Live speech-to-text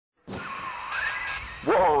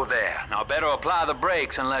Whoa there. Now better apply the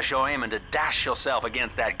brakes unless you're aiming to dash yourself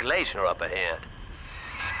against that glacier up ahead.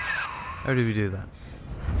 How do we do that?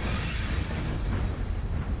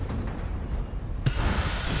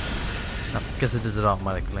 No, guess it does it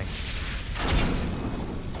automatically.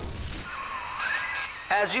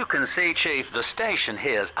 As you can see, Chief, the station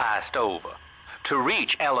here's iced over. To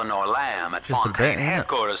reach Eleanor Lamb at Just a Fontaine bit, ain't it?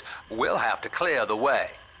 headquarters, we'll have to clear the way.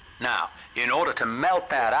 Now, in order to melt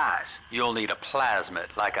that ice, you'll need a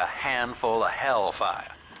plasmid, like a handful of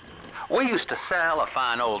hellfire. We used to sell a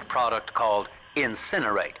fine old product called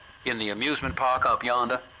Incinerate in the amusement park up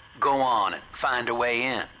yonder. Go on and find a way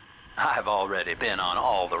in. I've already been on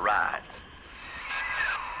all the rides.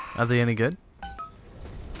 Are they any good?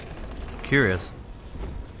 Curious.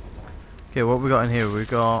 Okay, what we got in here? We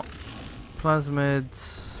got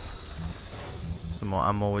plasmids, some more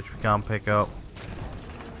ammo which we can't pick up.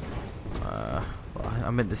 Well, I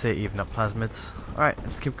meant to say even up plasmids. Alright,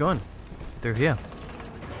 let's keep going. Through here.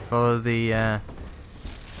 Follow the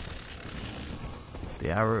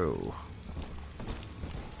arrow.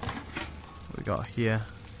 What we got here?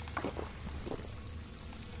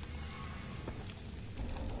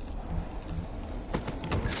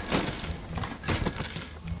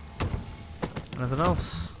 Anything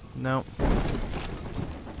else? No.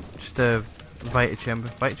 Just a Vita chamber.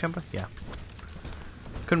 Vita chamber? Yeah.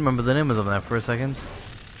 Couldn't remember the name of them there for a second.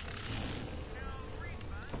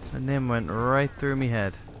 The name went right through me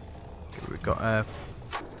head. Okay, we've got a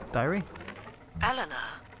diary. Eleanor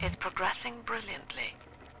is progressing brilliantly.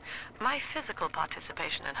 My physical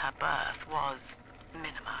participation in her birth was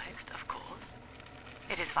minimized, of course.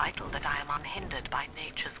 It is vital that I am unhindered by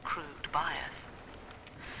nature's crude bias.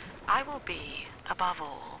 I will be, above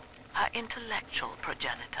all, her intellectual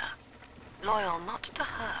progenitor, loyal not to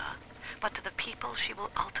her, but to the people she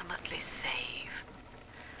will ultimately save.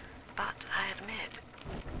 But I admit,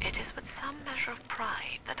 it is with some measure of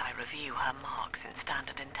pride that I review her marks in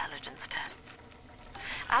standard intelligence tests.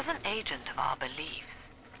 As an agent of our beliefs,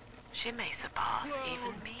 she may surpass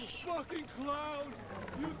even me. Fucking clown!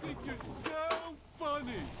 You think you're so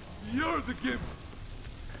funny! You're the gift!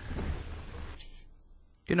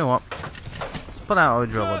 You know what? Let's put out a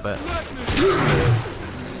drill a bit.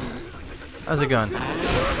 How's it going?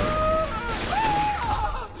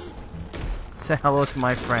 Say hello to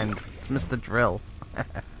my friend. It's Mr. Drill.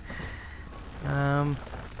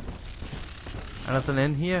 Anything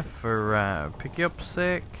in here for pick-up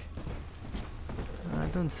sake? I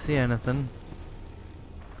don't see anything.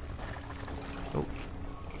 Oh.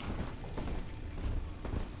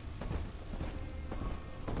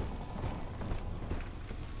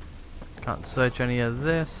 Can't search any of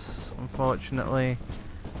this, unfortunately.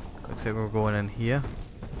 Looks like we're going in here.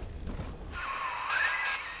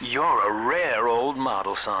 You're a rare old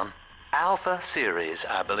model, son. Alpha series,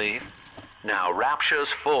 I believe. Now,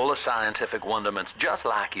 Rapture's full of scientific wonderments just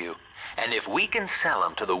like you. And if we can sell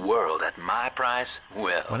them to the world at my price,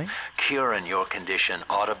 well, Money? curing your condition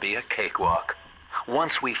ought to be a cakewalk.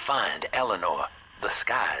 Once we find Eleanor, the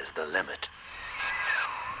sky's the limit.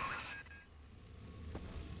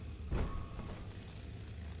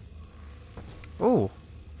 Oh.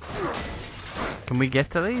 Can we get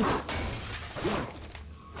to these?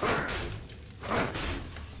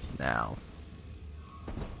 Now.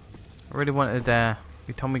 I really wanted my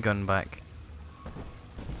Tommy gun back.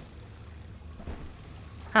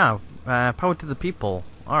 Ah, power to the people.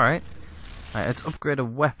 Alright. Right, let's upgrade a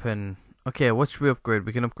weapon. Okay, what should we upgrade?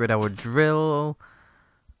 We can upgrade our drill.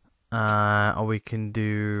 Or we can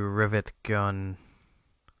do rivet gun.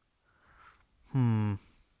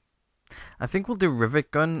 I think we'll do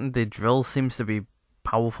rivet gun. The drill seems to be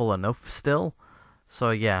powerful enough still.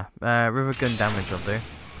 So yeah, rivet gun damage will do.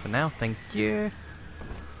 For now, thank you.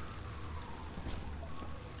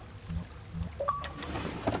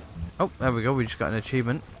 Oh, there we go, we just got an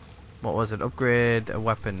achievement. What was it? Upgrade a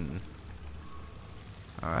weapon.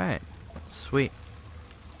 Alright, sweet.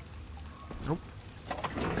 Nope.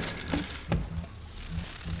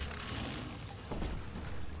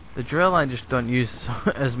 The drill I just don't use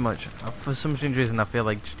as much. For some strange reason I feel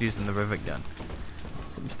like just using the rivet gun.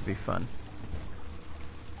 Seems to be fun.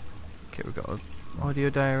 Okay, we've got an audio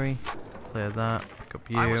diary. Clear that. Pick up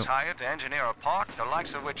you. I was hired to engineer a park the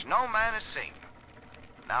likes of which no man has seen.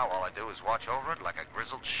 Now all I do is watch over it like a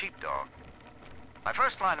grizzled sheepdog. My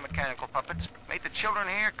first line of mechanical puppets made the children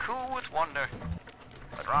here coo with wonder.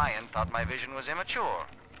 But Ryan thought my vision was immature.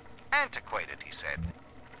 Antiquated, he said.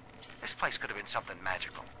 This place could have been something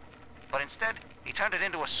magical. But instead, he turned it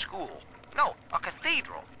into a school. No, a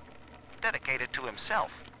cathedral. Dedicated to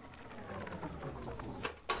himself.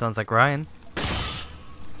 Sounds like Ryan.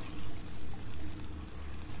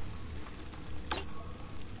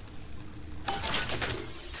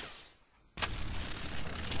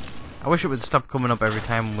 I wish it would stop coming up every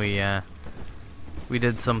time we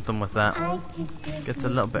did something with that. Gets a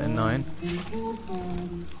little bit annoying.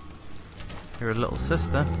 You're a little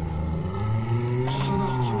sister. Can I come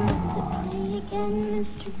up to play again,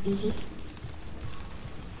 Mr. B?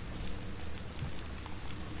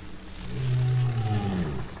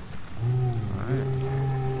 Alright.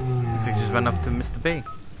 Looks like you just ran up to Mr. B.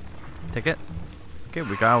 Ticket. Okay,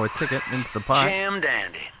 we got our ticket into the park. Jim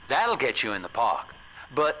dandy. That'll get you in the park.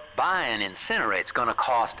 But buying Incinerate's gonna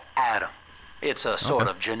cost Adam. It's a sort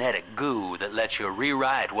of genetic goo that lets you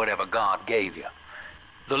rewrite whatever God gave you.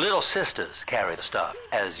 The little sisters carry the stuff,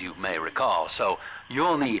 as you may recall, so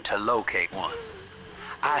you'll need to locate one.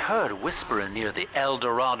 I heard whispering near the El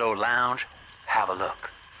Dorado Lounge. Have a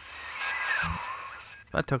look.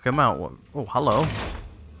 I took him out. What? Oh, hello.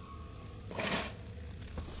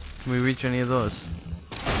 Can we reach any of those?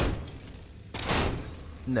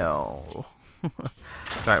 No.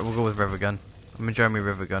 Alright, we'll go with river gun. I'm enjoying my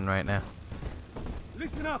river gun right now.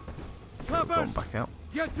 Listen up. Going Clubbers, back out.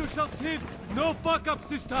 get yourselves hid. No fuck-ups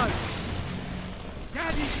this time.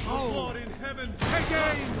 Daddy's home. In heaven.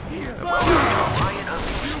 Again. Here. Ryan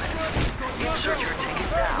Amusements. Insert your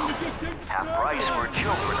ticket now. Half price for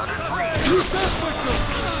children under 3.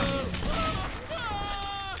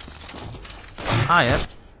 Hiya.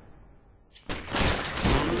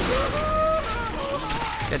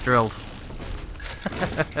 Get drilled.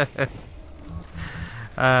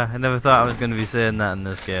 I never thought I was going to be saying that in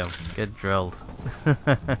this game. Get drilled.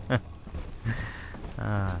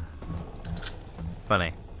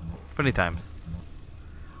 Funny. Funny times.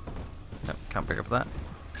 Nope, can't pick up that.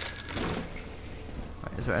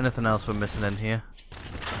 Right, is there anything else we're missing in here?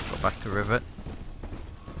 Go back to Rivet.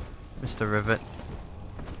 Mr. Rivet.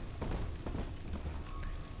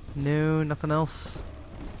 No, nothing else.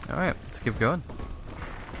 Alright, let's keep going.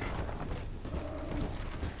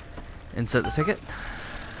 Insert the ticket.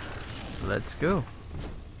 Let's go.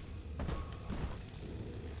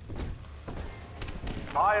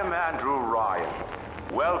 I am Andrew Ryan.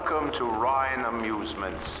 Welcome to Ryan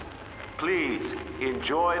Amusements. Please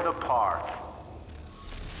enjoy the park.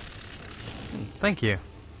 Thank you.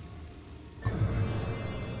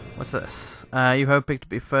 What's this? You have picked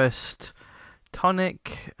up your first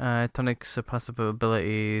tonic. Tonic surpassive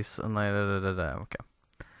abilities. And okay.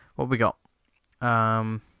 What we got?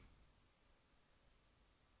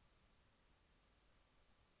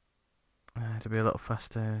 To be a little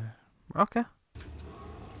faster. Okay.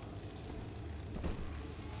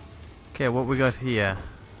 Okay, what we got here?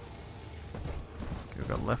 We've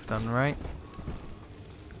got left and right.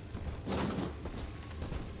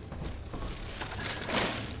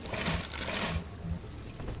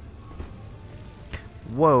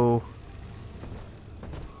 Whoa.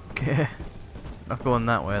 Okay. Not going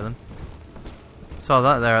that way then. Saw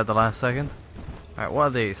that there at the last second. Alright, what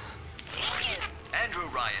are these? Andrew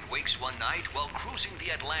Ryan wakes one night while cruising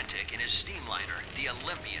the Atlantic in his steamliner, the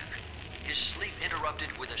Olympian. His sleep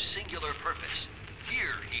interrupted with a singular purpose.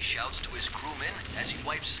 Here, he shouts to his crewmen as he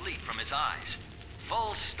wipes sleep from his eyes.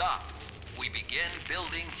 Full stop. We begin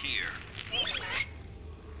building here.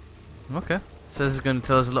 Okay. So this is going to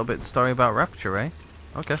tell us a little bit of the story about Rapture, eh?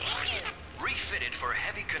 Okay. Refitted for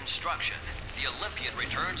heavy construction, the Olympian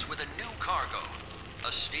returns with a new cargo.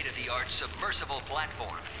 A state-of-the-art submersible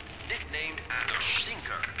platform, nicknamed the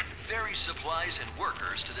Sinker, ferries supplies and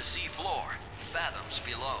workers to the sea floor, fathoms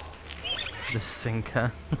below. The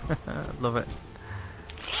Sinker. Love it.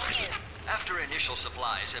 After initial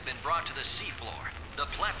supplies have been brought to the seafloor, the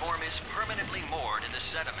platform is permanently moored in the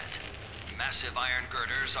sediment. Massive iron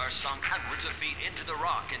girders are sunk hundreds of feet into the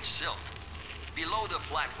rock and silt. Below the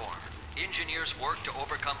platform, engineers work to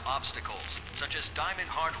overcome obstacles, such as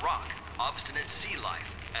diamond-hard rock, obstinate sea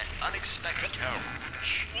life, and unexpected peril.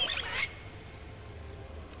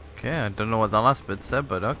 Okay, I don't know what the last bit said,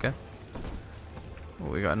 but okay.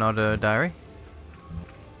 We got another diary.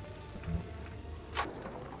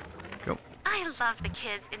 Go. I love the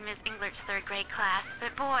kids in Miss English third grade class,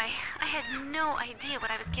 but boy, I had no idea what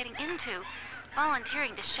I was getting into.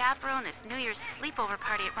 Volunteering to chaperone this New Year's sleepover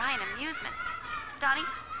party at Ryan Amusements.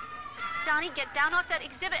 Donnie, get down off that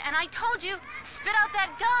exhibit, and I told you, spit out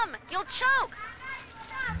that gum! You'll choke!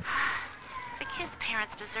 The kids'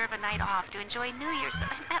 parents deserve a night off to enjoy New Year's, but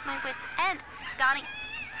I'm at my wit's end. Donnie,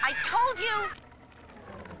 I told you!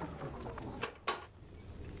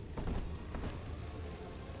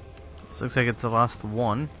 This looks like it's the last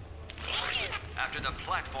one. After the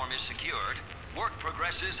platform is secured, work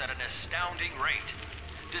progresses at an astounding rate.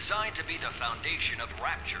 Designed to be the foundation of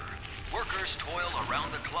Rapture, workers toil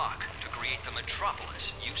around the clock to create the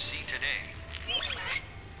metropolis you see today.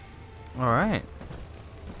 Alright.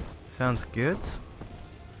 Sounds good.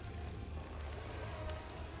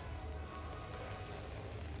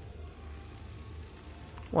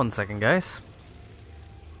 One second, guys.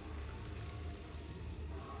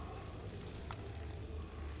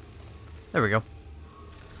 There we go.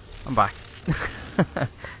 I'm back.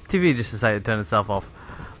 TV just decided to turn itself off.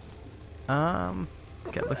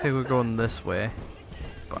 Okay, looks like we're going this way.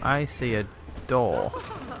 But I see a door.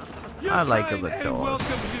 I like other doors.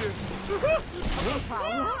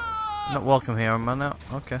 Not welcome here, am I now?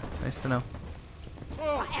 Okay, nice to know.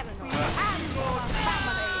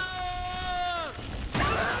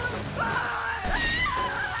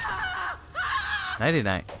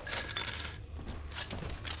 99.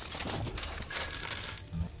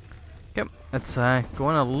 Yep, let's go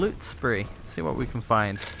on a loot spree. See what we can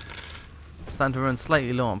find. Starting to run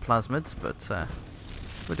slightly low on plasmids, but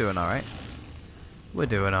we're doing alright. We're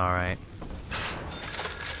doing alright.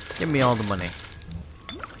 Give me all the money.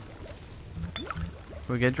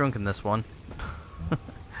 We get drunk in this one.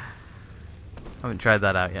 Haven't tried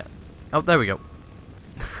that out yet. Oh, there we go.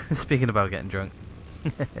 Speaking about getting drunk.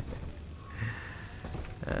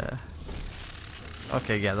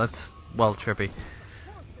 Okay, yeah, that's well trippy.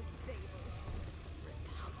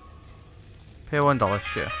 Pay $1,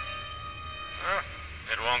 sure. It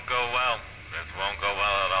won't go well. It won't go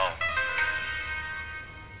well at all.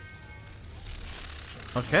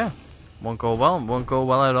 Okay. Won't go well, won't go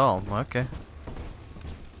well at all. Okay.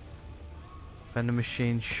 Vending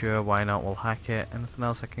machine, sure, why not? We'll hack it. Anything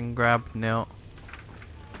else I can grab? No.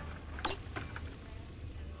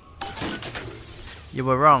 You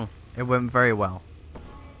were wrong. It went very well.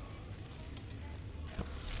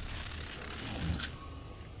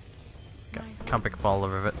 Can't pick up all the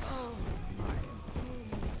rivets.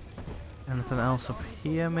 Anything else up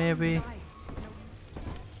here, maybe?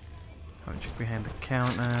 I'll check behind the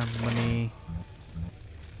counter. Money.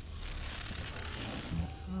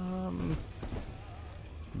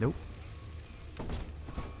 Nope.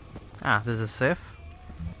 Ah, there's a safe.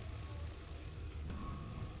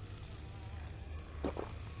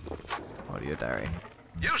 Audio diary.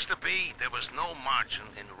 Used to be, there was no margin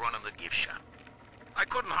in running the gift shop. I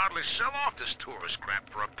couldn't hardly sell off this tourist crap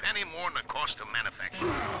for a penny more than the cost of manufacture.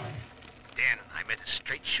 Then I met a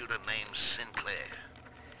straight shooter named Sinclair,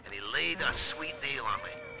 and he laid a sweet deal on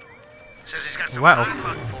me. Says he's got some hard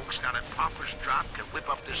luck folks down at Popper's Drop can whip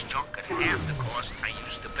up this junk at half the cost I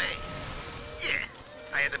used to pay. Yeah,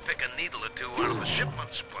 I had to pick a needle or two out of the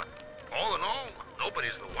shipments, but all in all,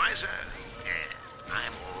 nobody's the wiser. Yeah,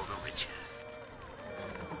 I'm all the richer.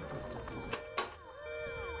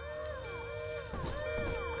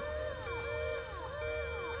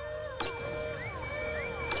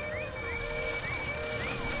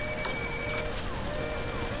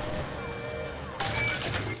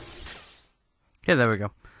 Okay, there we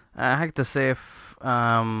go. Hack the safe.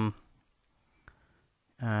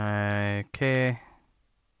 Okay.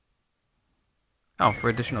 Oh, for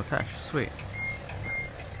additional cash. Sweet.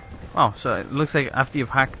 Oh, so it looks like after you've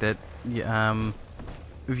hacked it, you,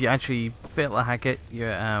 if you actually fail to hack it, you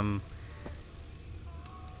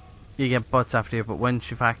get butts after you. But once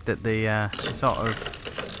you've hacked it, they sort of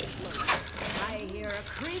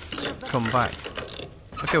come back.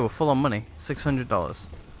 Okay, we're full on money. $600.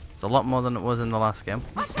 It's a lot more than it was in the last game.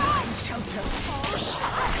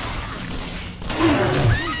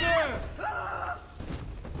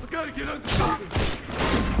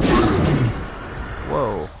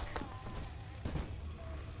 Whoa.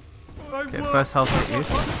 Okay, first health hit use.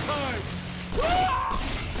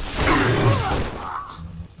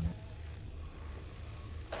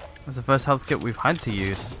 That's the first health kit we've had to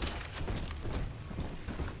use.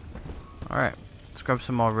 Alright, let's grab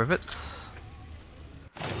some more rivets.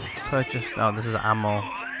 Purchase. Oh, this is ammo. Okay.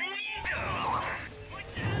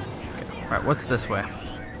 Right, what's this way?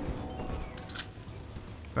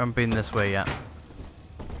 We haven't been this way yet.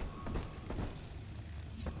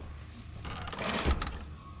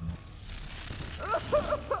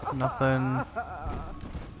 Nothing.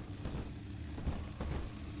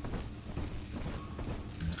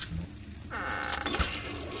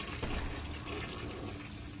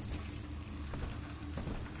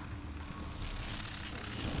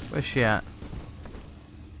 Where's she at?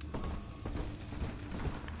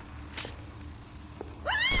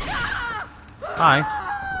 Hi.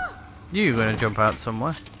 You're gonna jump out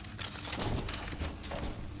somewhere.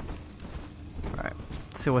 Right.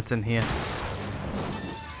 Let's see what's in here.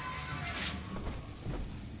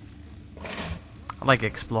 I like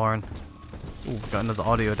exploring. Ooh, we've got another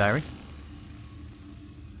audio diary.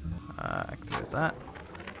 Activate that.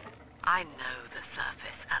 I know the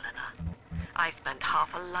surface, Eleanor. I spent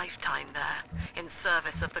half a lifetime there, in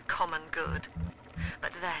service of the common good.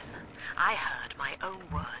 But then, I heard my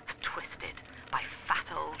own words twisted by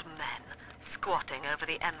fat old men squatting over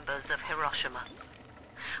the embers of Hiroshima.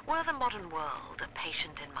 Were the modern world a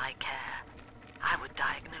patient in my care, I would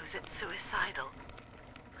diagnose it suicidal.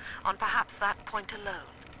 On perhaps that point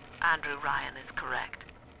alone, Andrew Ryan is correct.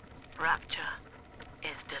 Rapture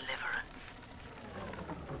is deliverance.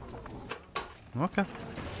 Okay.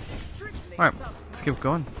 Alright, let's keep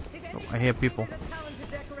going. Oh, I hear people.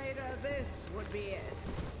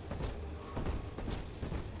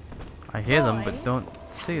 I hear them, but don't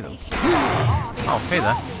see them. Oh, hey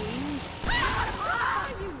there.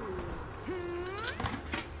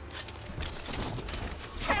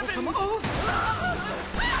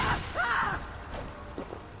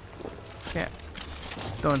 Okay.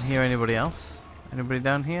 Don't hear anybody else. Anybody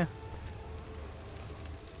down here?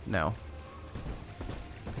 No.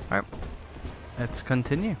 Alright. Let's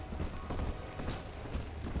continue.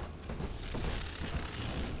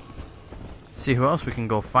 See who else we can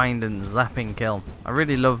go find and zap and kill. I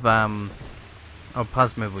really love oh,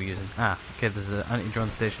 plasma we're using. Ah, okay, there's an anti-drone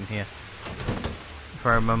station here. If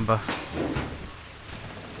I remember.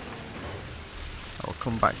 I'll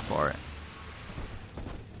come back for it.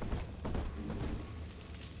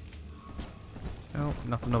 Oh,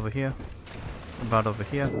 nothing over here. What about over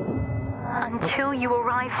here? Until you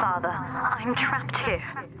arrive, Father, I'm trapped here.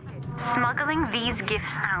 Smuggling these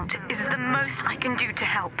gifts out is the most I can do to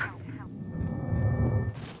help.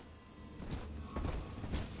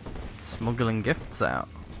 Smuggling gifts out.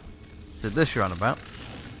 Is it this you're on about?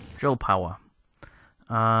 Drill power.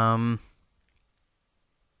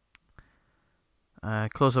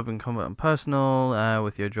 Close up in combat and personal.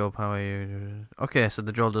 With your drill power, okay, so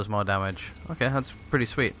the drill does more damage. Okay, that's pretty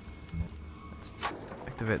sweet. Let's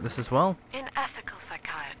activate this as well. In ethical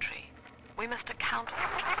psychiatry, we must account for...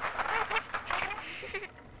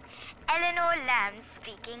 Eleanor Lamb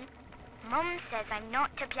speaking. Mum says I'm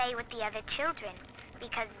not to play with the other children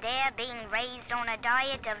because they're being raised on a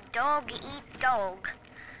diet of dog-eat-dog.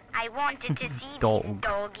 I wanted to see these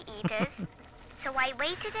dog eaters, so I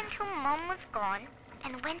waited until Mum was gone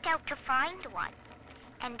and went out to find one.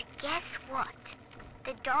 And guess what?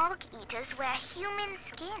 The dog eaters wear human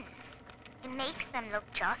skins. It makes them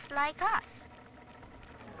look just like us.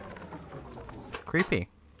 Creepy.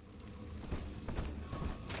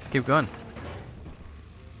 Let's keep going.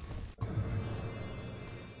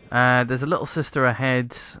 There's a little sister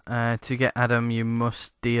ahead. To get Adam, you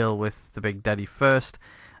must deal with the Big Daddy first.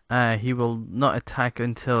 He will not attack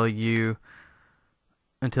until you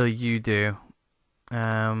do.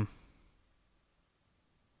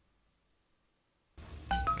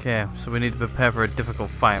 Okay, so we need to prepare for a difficult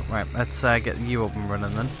fight. Right, let's get you up and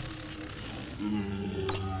running then.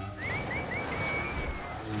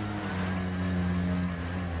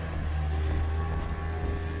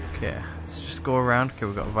 Okay, let's just go around. Okay,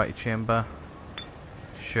 we've got a Vital Chamber.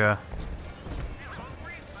 Sure.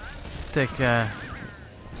 Take a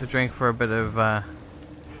drink for a bit of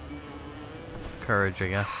courage, I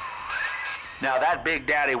guess. Now that Big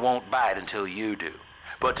Daddy won't bite until you do.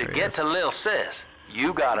 But to get to Lil Sis,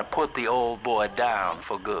 you gotta put the old boy down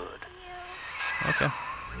for good. Okay.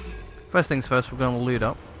 First things first, we're gonna loot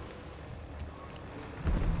up.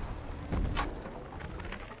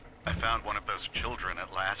 I found one of those children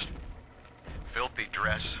at last. Filthy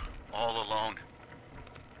dress, all alone.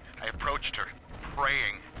 I approached her,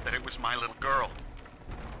 praying that it was my little girl.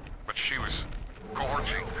 But she was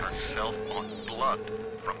gorging herself on blood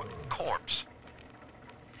from a corpse.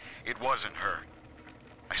 It wasn't her.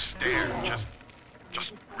 I stared,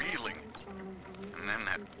 just reeling. And then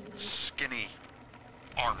that skinny,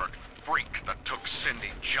 armored freak that took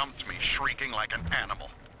Cindy jumped me, shrieking like an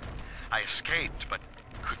animal. I escaped, but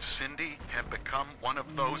could Cindy have become one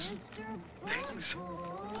of those things?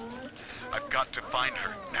 I've got to find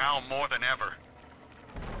her, now more than ever.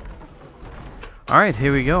 Alright,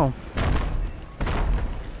 here we go.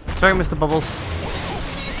 Sorry, Mr. Bubbles.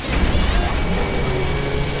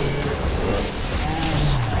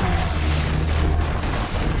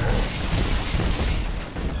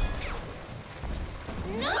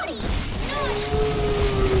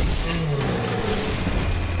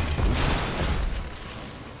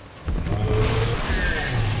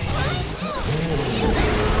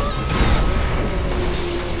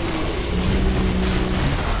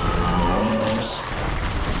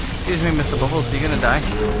 Excuse me, Mr. Bubbles, you're gonna die.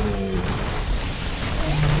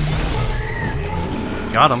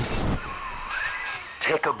 Got him.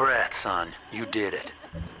 Take a breath, son. You did it.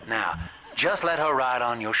 Now, just let her ride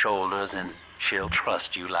on your shoulders and she'll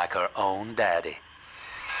trust you like her own daddy.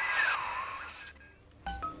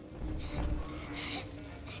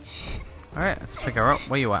 Alright, let's pick her up.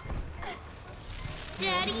 Where you at?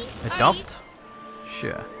 Daddy? Adopt?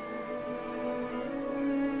 Sure.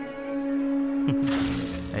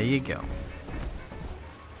 There you go.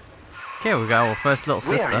 Okay, we got our first little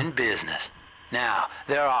sister. We're in business. Now,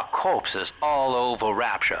 there are corpses all over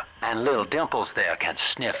Rapture, and little Dimples there can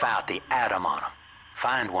sniff out the atom on them.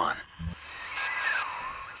 Find one.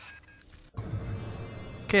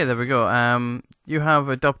 Okay, there we go. You have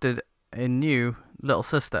adopted a new little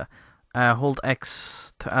sister. Hold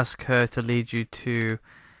X to ask her to lead you to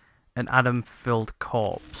an atom-filled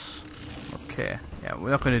corpse. Okay, yeah,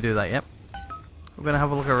 we're not going to do that yet. We're going to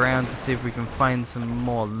have a look around to see if we can find some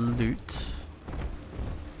more loot.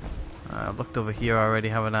 I've looked over here already,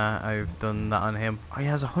 haven't I? I've done that on him. Oh, he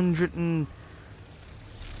has $141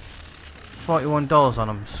 on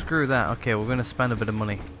him. Screw that. Okay, we're going to spend a bit of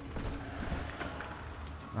money.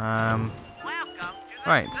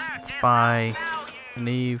 Right, let's buy an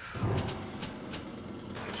Eve.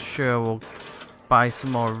 Sure, we'll buy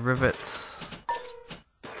some more rivets.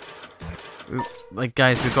 Like,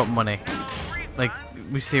 guys, we've got money. Like,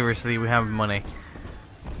 we seriously, we have money.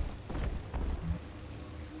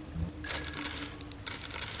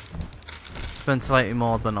 Spent slightly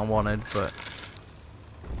more than I wanted, but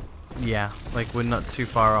yeah, like, we're not too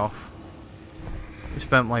far off. We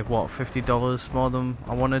spent like, what, $50 more than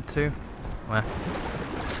I wanted to? Well,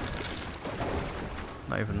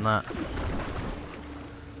 not even that.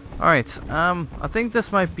 Alright, I think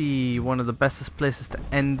this might be one of the bestest places to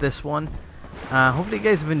end this one. Hopefully you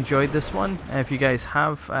guys have enjoyed this one. If you guys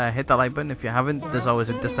have, hit that like button. If you haven't, there's always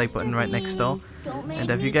a dislike button right next door. And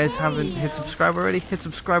if you guys haven't hit subscribe already, hit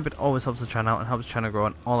subscribe. It always helps the channel out and helps the channel grow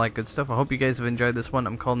and all that good stuff. I hope you guys have enjoyed this one.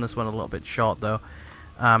 I'm calling this one a little bit short though,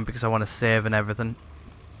 because I want to save and everything.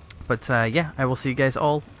 But yeah, I will see you guys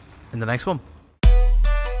all in the next one.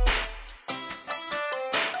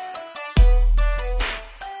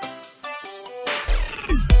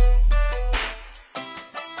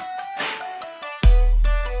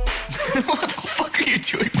 What the fuck are you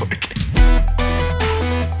doing, Morgan?